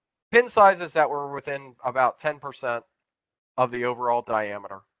 Pin sizes that were within about 10% of the overall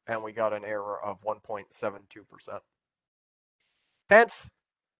diameter, and we got an error of 1.72%. Hence,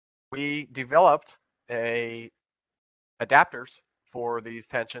 we developed adapters for these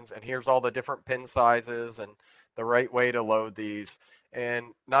tensions, and here's all the different pin sizes and the right way to load these.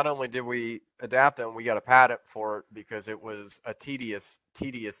 And not only did we adapt them, we got a patent for it because it was a tedious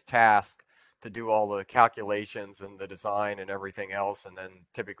task to do all the calculations and the design and everything else. And then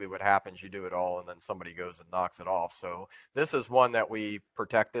typically what happens, you do it all and then somebody goes and knocks it off. So this is one that we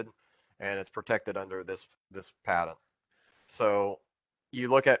protected, and it's protected under this patent. So you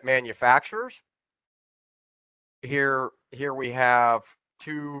look at manufacturers. Here we have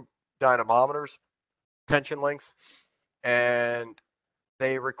 2 dynamometers, tension links, and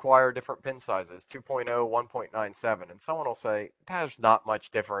they require different pin sizes, 2.0, 1.97. And someone will say, there's not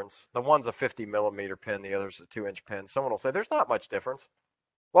much difference. The one's a 50 millimeter pin, the other's a 2-inch pin. Someone will say, there's not much difference.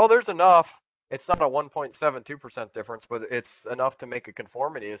 Well, there's enough. It's not a 1.72% difference, but it's enough to make a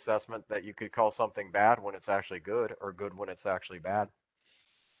conformity assessment that you could call something bad when it's actually good, or good when it's actually bad.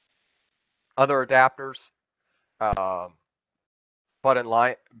 Other adapters, button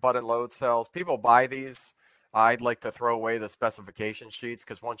load cells. People buy these. I'd like to throw away the specification sheets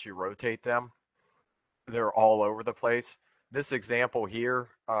because once you rotate them, they're all over the place. This example here,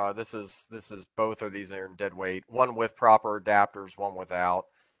 this is both of these are in dead weight. One with proper adapters, one without.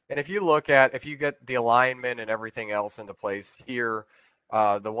 And if you get the alignment and everything else into place here,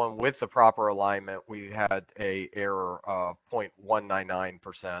 the one with the proper alignment, we had a error of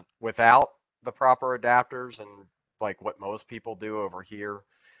 0.199%. Without the proper adapters and like what most people do over here,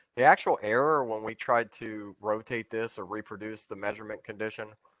 the actual error when we tried to rotate this or reproduce the measurement condition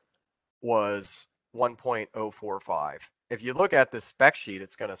was 1.045. If you look at the spec sheet,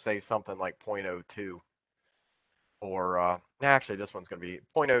 it's going to say something like 0.02 or actually this one's going to be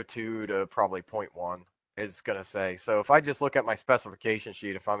 0.02 to probably 0.1 is going to say. So if I just look at my specification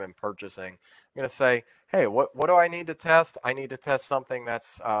sheet, if I'm in purchasing, I'm going to say, hey, what do I need to test? I need to test something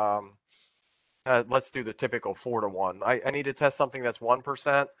that's, let's do the typical 4 to 1. I need to test something that's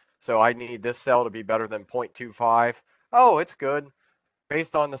 1%. So I need this cell to be better than 0.25. Oh, it's good.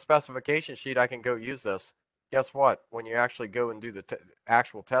 Based on the specification sheet, I can go use this. Guess what? When you actually go and do the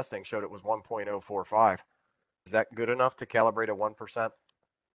actual testing, showed it was 1.045. Is that good enough to calibrate a 1%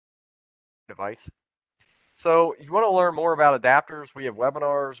 device? So if you want to learn more about adapters, we have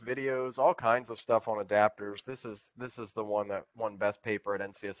webinars, videos, all kinds of stuff on adapters. This is the one that won best paper at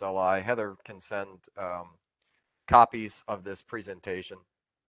NCSLI. Heather can send copies of this presentation.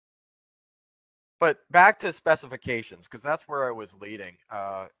 But back to specifications, because that's where I was leading.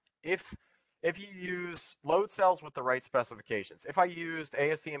 If you use load cells with the right specifications, if I used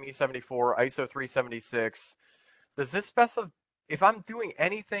ASTM E74, ISO 376, does this if I'm doing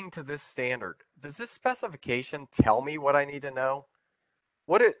anything to this standard, does this specification tell me what I need to know?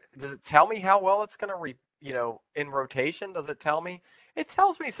 Does it tell me how well it's going to in rotation? Does it tell me? It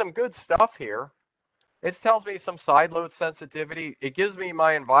tells me some good stuff here. It tells me some side load sensitivity. It gives me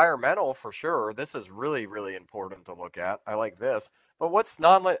my environmental for sure. This is really, really important to look at. I like this. But does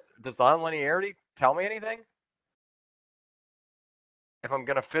nonlinearity tell me anything? If I'm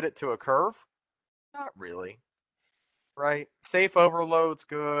going to fit it to a curve? Not really, right? Safe overload's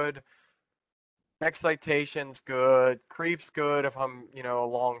good. Excitation's good. Creep's good if I'm, a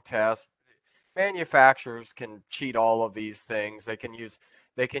long test. Manufacturers can cheat all of these things. They can use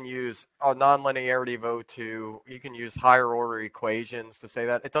a nonlinearity of O2. You can use higher order equations to say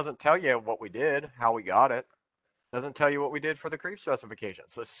that. It doesn't tell you what we did, how we got it. It doesn't tell you what we did for the creep specification.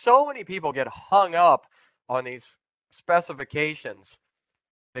 So many people get hung up on these specifications.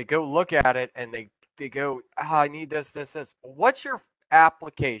 They go look at it and they go, I need this. What's your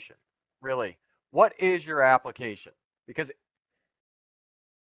application? Really? What is your application? Because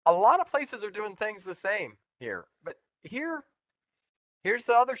a lot of places are doing things the same here. But here's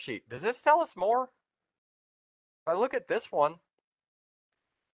the other sheet. Does this tell us more? If I look at this one,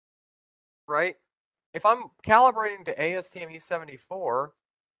 right? If I'm calibrating to ASTM E74,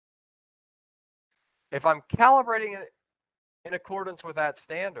 if I'm calibrating it in accordance with that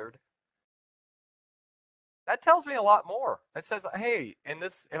standard, that tells me a lot more. It says, hey,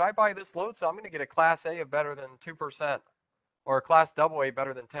 if I buy this load cell, I'm going to get a class A of better than 2%, or a class AA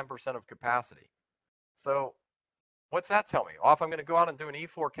better than 10% of capacity. So what's that tell me? Well, if I'm going to go out and do an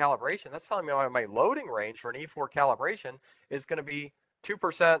E4 calibration, that's telling me my loading range for an E4 calibration is going to be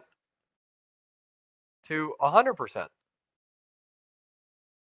 2% to 100%.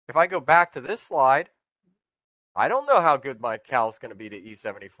 If I go back to this slide, I don't know how good my cal is going to be to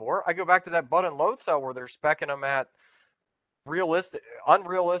E74. I go back to that button load cell where they're speccing them at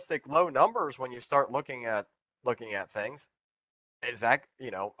unrealistic low numbers when you start looking at things. Is that,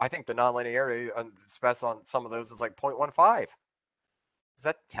 I think the nonlinearity spec on some of those is like 0.15. Does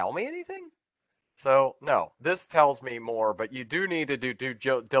that tell me anything? So no, this tells me more, but you do need to do due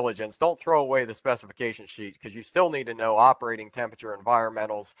diligence. Don't throw away the specification sheet because you still need to know operating temperature,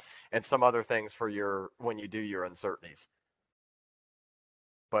 environmentals, and some other things for when you do your uncertainties.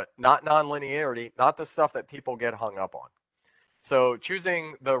 But not nonlinearity, not the stuff that people get hung up on. So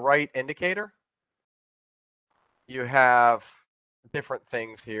choosing the right indicator, you have different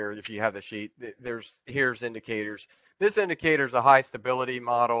things here. If you have the sheet, here's indicators. This indicator is a high stability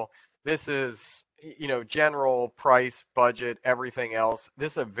model. This is, general price, budget, everything else.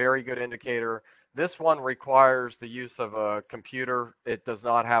 This is a very good indicator This one requires the use of a computer. It does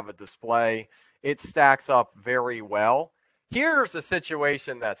not have a display. It stacks up very well. Here's a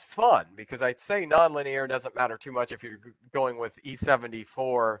situation that's fun because I'd say nonlinear doesn't matter too much if you're going with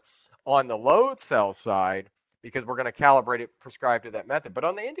E74 on the load cell side because we're going to calibrate it prescribed to that method. But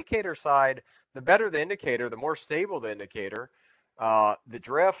on the indicator side, the better the indicator, the more stable the indicator, the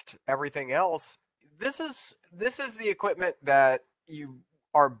drift, everything else. This is the equipment that you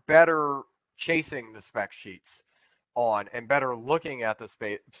are better chasing the spec sheets on and better looking at the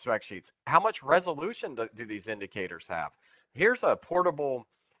spec sheets. How much resolution do these indicators have? Here's a portable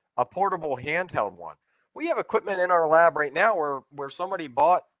handheld one. We have equipment in our lab right now where somebody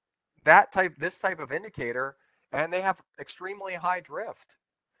bought this type of indicator and they have extremely high drift.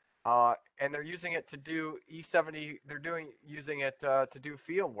 And they're using it to do E70. Using it to do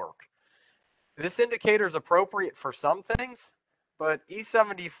field work. This indicator is appropriate for some things, but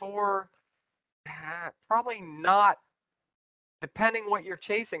E74 probably not, depending what you're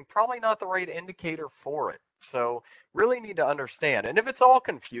chasing, probably not the right indicator for it. So really need to understand. And if it's all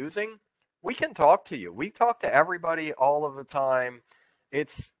confusing, we can talk to you. We talk to everybody all of the time.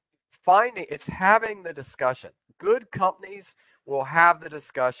 It's it's having the discussion. Good companies will have the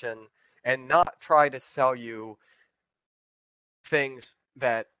discussion and not try to sell you things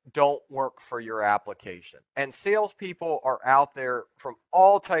that don't work for your application. And salespeople are out there from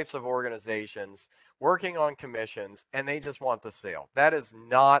all types of organizations working on commissions, and they just want the sale. That is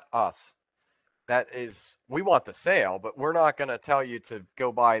not us. We want the sale, but we're not going to tell you to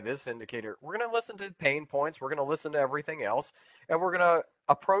go buy this indicator. We're going to listen to pain points. We're going to listen to everything else, and we're going to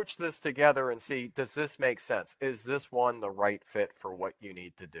approach this together and see, does this make sense? Is this one the right fit for what you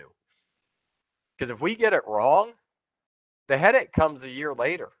need to do? Because if we get it wrong, the headache comes a year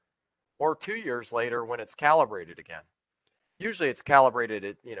later or 2 years later when it's calibrated again. Usually it's calibrated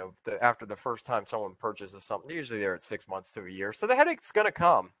at, after the first time someone purchases something. Usually they're at 6 months to a year. So the headache's going to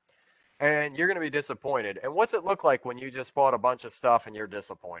come and you're going to be disappointed. And what's it look like when you just bought a bunch of stuff and you're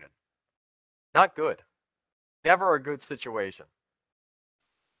disappointed? Not good. Never a good situation.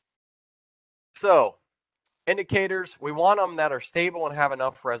 So indicators, we want them that are stable and have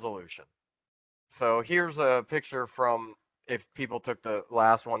enough resolution. So here's a picture from, if people took the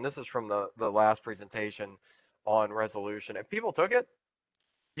last one, this is from the last presentation on resolution. If people took it,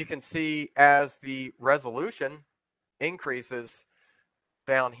 you can see as the resolution increases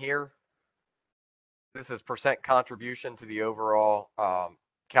down here, this is percent contribution to the overall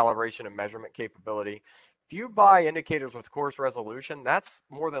calibration and measurement capability. If you buy indicators with coarse resolution, that's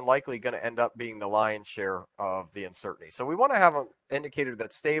more than likely going to end up being the lion's share of the uncertainty. So we want to have an indicator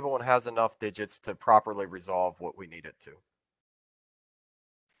that's stable and has enough digits to properly resolve what we need it to.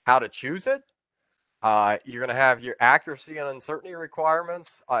 How to choose it? You're going to have your accuracy and uncertainty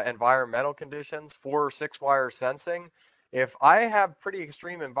requirements, environmental conditions, 4 or 6 wire sensing. If I have pretty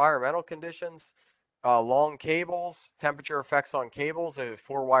extreme environmental conditions, long cables, temperature effects on cables, a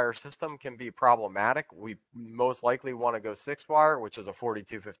 4-wire system can be problematic. We most likely want to go 6-wire, which is a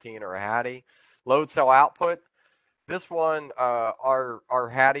 4215 or a Hattie. Load cell output. This one,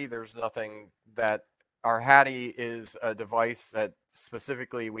 our Hattie, there's nothing that, our Hattie is a device that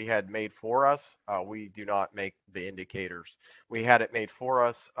specifically we had made for us. We do not make the indicators. We had it made for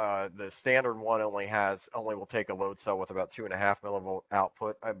us. The standard one only will take a load cell with about 2.5 millivolt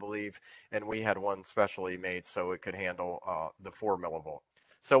output, I believe, and we had one specially made so it could handle the 4 millivolt.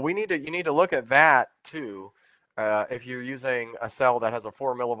 So you need to look at that too. If you're using a cell that has a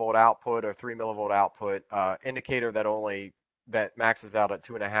 4 millivolt output or 3 millivolt output, indicator that maxes out at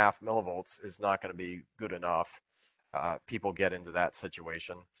 2.5 millivolts is not going to be good enough. People get into that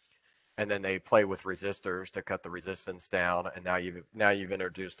situation, and then they play with resistors to cut the resistance down, and now you've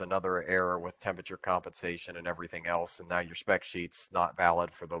introduced another error with temperature compensation and everything else, and now your spec sheet's not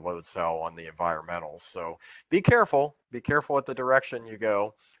valid for the load cell on the environmentals. So be careful with the direction you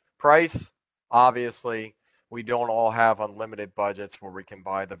go. Price, obviously. We don't all have unlimited budgets where we can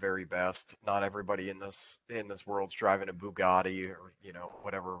buy the very best. Not everybody in this world's driving a Bugatti or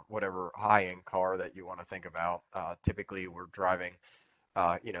whatever high-end car that you want to think about. Typically, we're driving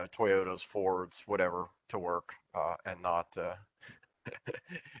Toyotas, Fords, whatever to work, and not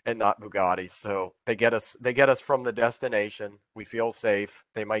and not Bugattis. So they get us from the destination. We feel safe.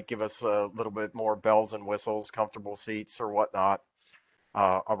 They might give us a little bit more bells and whistles, comfortable seats or whatnot.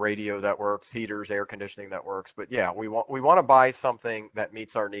 A radio that works, heaters, air conditioning that works. But yeah, we want to buy something that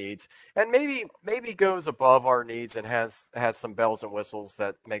meets our needs and maybe goes above our needs and has some bells and whistles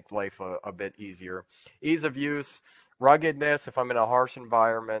that make life a bit easier. Ease of use, ruggedness. If I'm in a harsh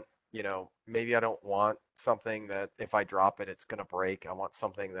environment, maybe I don't want something that if I drop it, it's going to break. I want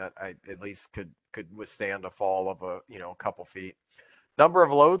something that I at least could withstand a fall of a couple feet. Number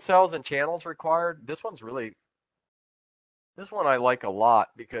of load cells and channels required. This one I like a lot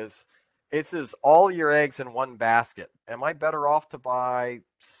because it says all your eggs in one basket. Am I better off to buy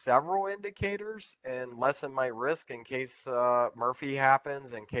several indicators and lessen my risk in case Murphy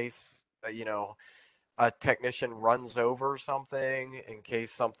happens, in case a technician runs over something, in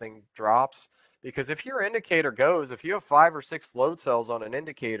case something drops? Because if your indicator goes, if you have 5 or 6 load cells on an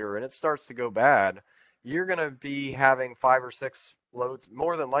indicator and it starts to go bad, you're going to be having 5 or 6 loads,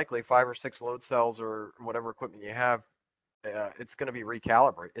 more than likely 5 or 6 load cells or whatever equipment you have. It's going to be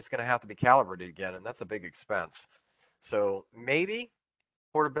recalibrated. It's going to have to be calibrated again, and that's a big expense. So maybe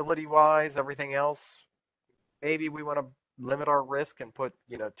portability wise, everything else, maybe we want to limit our risk and put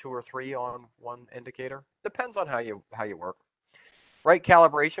 2 or 3 on one indicator. Depends on how you work. Right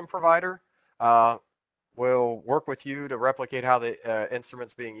calibration provider uh, will work with you to replicate how the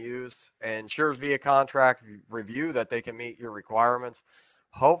instrument's being used and ensures via contract review that they can meet your requirements.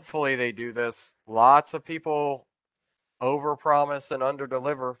 Hopefully they do this. Lots of people overpromise and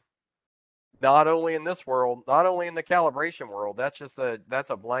underdeliver. Not only in this world, not only in the calibration world. That's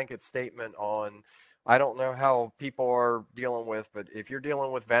a blanket statement on. I don't know how people are dealing with, but if you're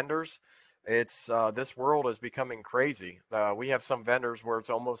dealing with vendors, it's this world is becoming crazy. We have some vendors where it's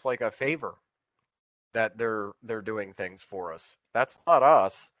almost like a favor that they're doing things for us. That's not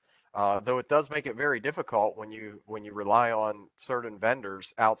us. Though it does make it very difficult when you rely on certain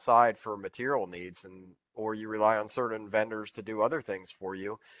vendors outside for material needs, and or you rely on certain vendors to do other things for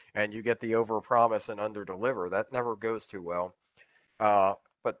you, and you get the overpromise and underdeliver. That never goes too well. Uh,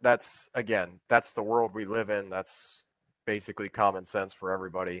 but that's the world we live in. That's basically common sense for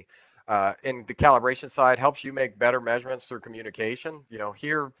everybody. In the calibration side, helps you make better measurements through communication.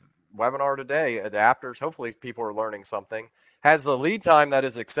 Here webinar today, adapters. Hopefully, people are learning something. Has a lead time that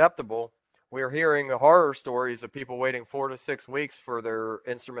is acceptable. We're hearing the horror stories of people waiting 4 to 6 weeks for their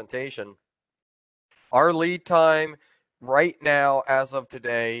instrumentation. Our lead time right now, as of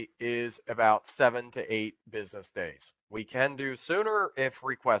today, is about 7 to 8 business days. We can do sooner if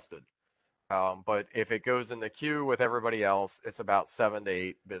requested. But if it goes in the queue with everybody else, it's about 7 to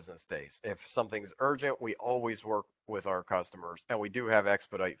 8 business days. If something's urgent, we always work with our customers, and we do have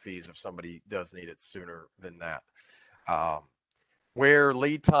expedite fees if somebody does need it sooner than that. Um, where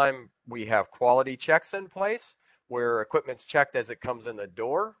lead time, we have quality checks in place where equipment's checked as it comes in the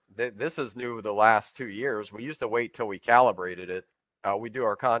door. This is new the last 2 years. We used to wait till we calibrated it. We do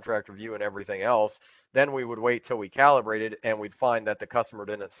our contract review and everything else. Then we would wait till we calibrated and we'd find that the customer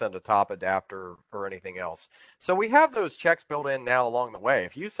didn't send a top adapter or anything else. So we have those checks built in now along the way.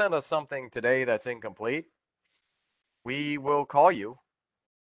 If you send us something today that's incomplete, we will call you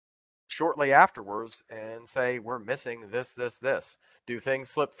shortly afterwards and say we're missing this. Do things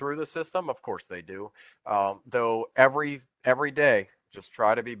slip through the system? Of course they do. Though every day, just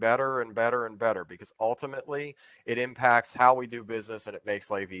try to be better and better and better, because ultimately it impacts how we do business and it makes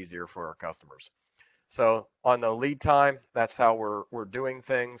life easier for our customers. So on the lead time, that's how we're doing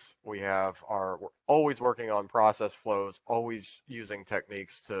things. We're always working on process flows, always using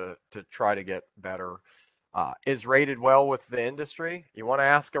techniques to try to get better. Is rated well with the industry. You want to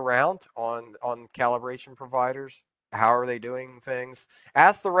ask around on calibration providers. How are they doing things?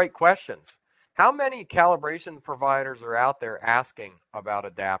 Ask the right questions. How many calibration providers are out there asking about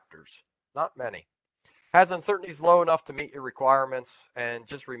adapters? Not many. Has uncertainties low enough to meet your requirements? And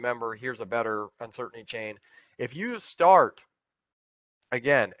just remember, here's a better uncertainty chain. If you start at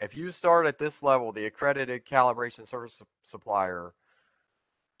this level, the accredited calibration service supplier,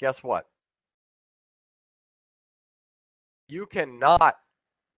 guess what? You cannot,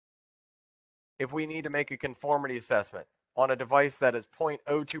 if we need to make a conformity assessment on a device that is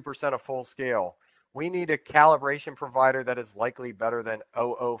 0.02% of full scale, we need a calibration provider that is likely better than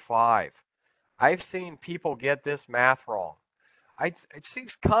 0.005. I've seen people get this math wrong. I see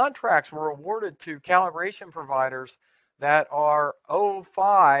contracts were awarded to calibration providers that are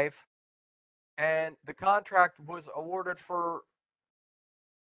 0.05, and the contract was awarded for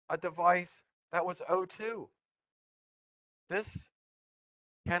a device that was 0.02. This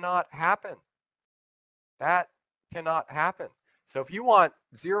cannot happen. That cannot happen. So if you want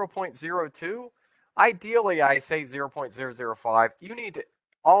 0.02, ideally I say 0.005.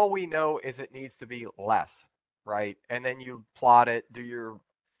 All we know is it needs to be less, right? And then you plot it, you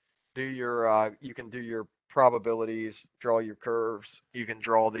can do your probabilities, draw your curves, you can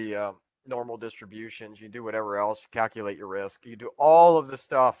draw the normal distributions, you do whatever else, calculate your risk, you do all of the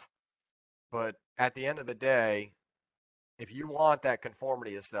stuff. But at the end of the day, if you want that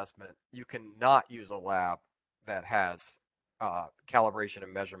conformity assessment, you cannot use a lab that has calibration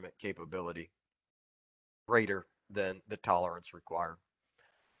and measurement capability greater than the tolerance required.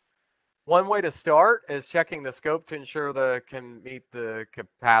 One way to start is checking the scope to ensure that it can meet the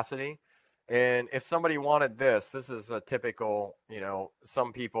capacity. And if somebody wanted this is a typical,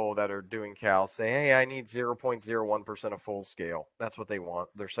 some people that are doing cal say, hey, I need 0.01% of full scale. That's what they want,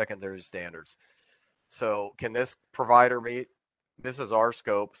 their secondary standards. So can this provider meet? This is our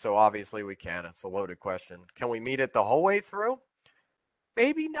scope, so obviously we can. It's a loaded question. Can we meet it the whole way through?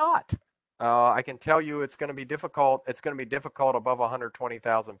 Maybe not. I can tell you it's going to be difficult. It's going to be difficult above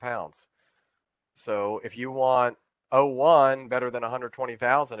 120,000 pounds. So if you want O1 better than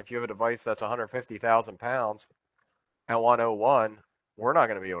 120,000, if you have a device that's 150,000 pounds and want O1, we're not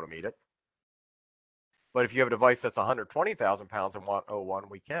going to be able to meet it. But if you have a device that's 120,000 pounds and want O1,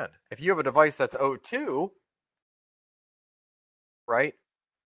 we can. If you have a device that's O2, right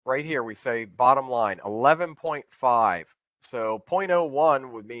here we say bottom line 11.5. So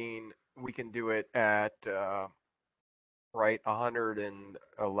 0.01 would mean we can do it at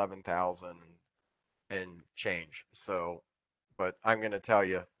 111,000 and change. So, but I'm going to tell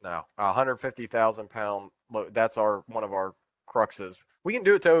you now, 150,000 pound, that's one of our cruxes. We can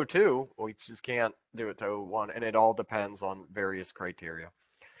do it to O2, we just can't do it to O1, and it all depends on various criteria.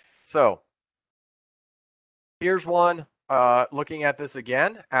 So here's one. Looking at this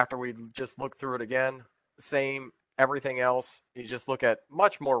again, after we just look through it again, same everything else. You just look at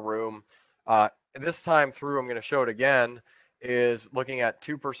much more room. This time through, I'm going to show it again, is looking at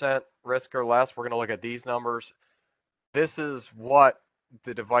 2% risk or less. We're going to look at these numbers. This is what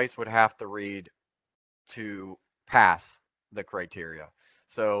the device would have to read to pass the criteria.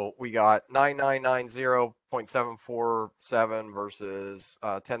 So we got 9990.747 versus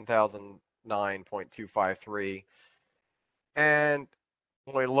 10,009.253. And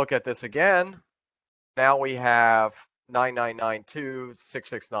when we look at this again, now we have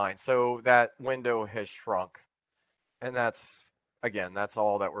 9992.669. So that window has shrunk. And that's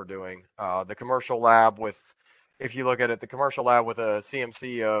all that we're doing. The commercial lab if you look at it, the commercial lab with a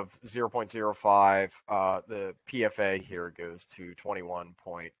CMC of 0.05, the PFA here goes to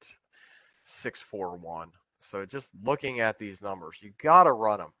 21.641. So just looking at these numbers, you got to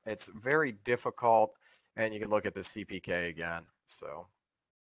run them. It's very difficult, and you can look at the CPK again. So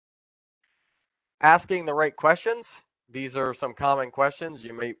asking the right questions. These are some common questions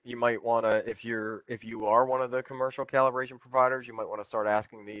you might want to, if you are one of the commercial calibration providers, you might want to start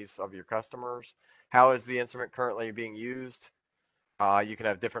asking these of your customers. How is the instrument currently being used? You can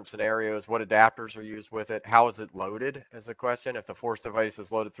have different scenarios. What adapters are used with it? How is it loaded is a question. If the force device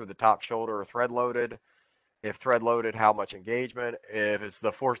is loaded through the top shoulder or thread loaded. If thread loaded, how much engagement? If it's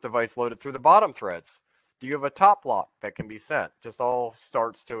the force device loaded through the bottom threads, do you have a top lock that can be sent? Just all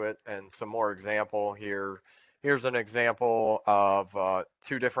starts to it, and some more example here. Here's an example of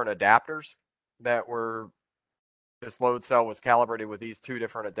 2 different adapters that this load cell was calibrated with these 2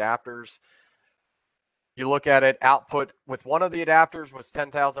 different adapters. You look at it, output with one of the adapters was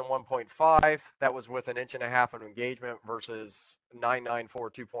 10,001.5. That was with 1.5 inches of engagement versus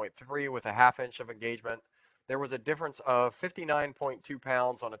 9942.3 with a 1/2 inch of engagement. There was a difference of 59.2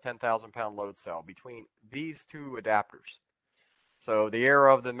 pounds on a 10,000 pound load cell between these 2 adapters. So the error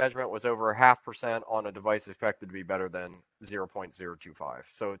of the measurement was over 0.5% on a device expected to be better than 0.025.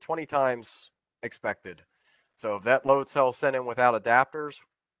 So 20 times expected. So if that load cell is sent in without adapters,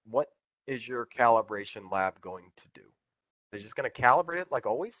 what is your calibration lab going to do? They're just going to calibrate it like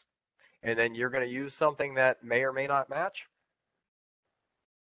always? And then you're going to use something that may or may not match?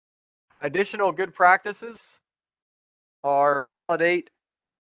 Additional good practices are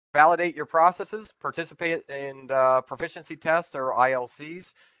validate your processes, participate in proficiency tests or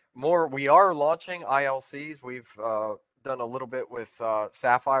ILCs. We are launching ILCs. We've done a little bit with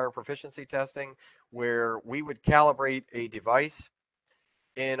Sapphire proficiency testing, where we would calibrate a device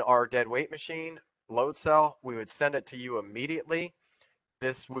in our dead weight machine load cell. We would send it to you immediately.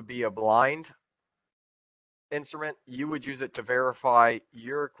 This would be a blind instrument. You would use it to verify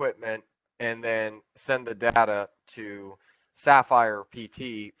your equipment and then send the data to Sapphire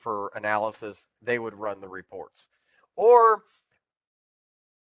PT for analysis. They would run the reports. Or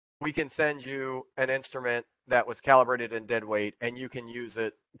we can send you an instrument that was calibrated in dead weight, and you can use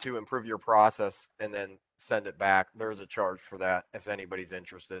it to improve your process and then send it back. There's a charge for that. If anybody's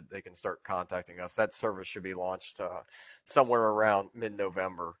interested, they can start contacting us. That service should be launched somewhere around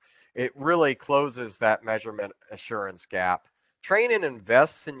mid-November. It really closes that measurement assurance gap. Train and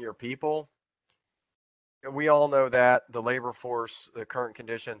invest in your people. we all know that the labor force, the current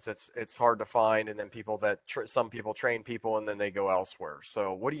conditions, it's hard to find, and then people that some people train people and then they go elsewhere.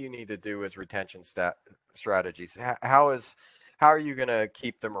 So what do you need to do as retention strategies? How are you going to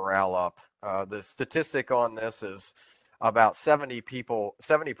keep the morale up? The statistic on this is about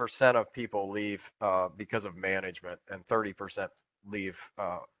 70% of people leave because of management, and 30% leave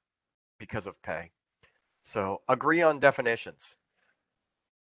because of pay. So agree on definitions.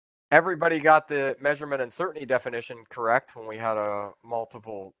 Everybody got the measurement uncertainty definition correct when we had a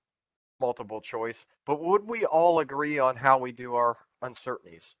multiple choice, but would we all agree on how we do our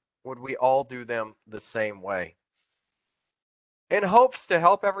uncertainties? Would we all do them the same way? In hopes to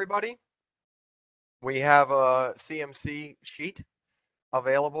help everybody, we have a CMC sheet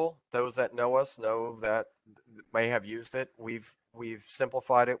available. Those that know us know that may have used it. We've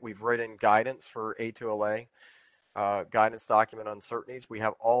simplified it. We've written guidance for A2LA. Guidance document uncertainties. We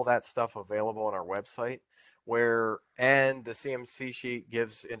have all that stuff available on our website and the CMC sheet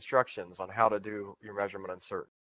gives instructions on how to do your measurement uncertainty.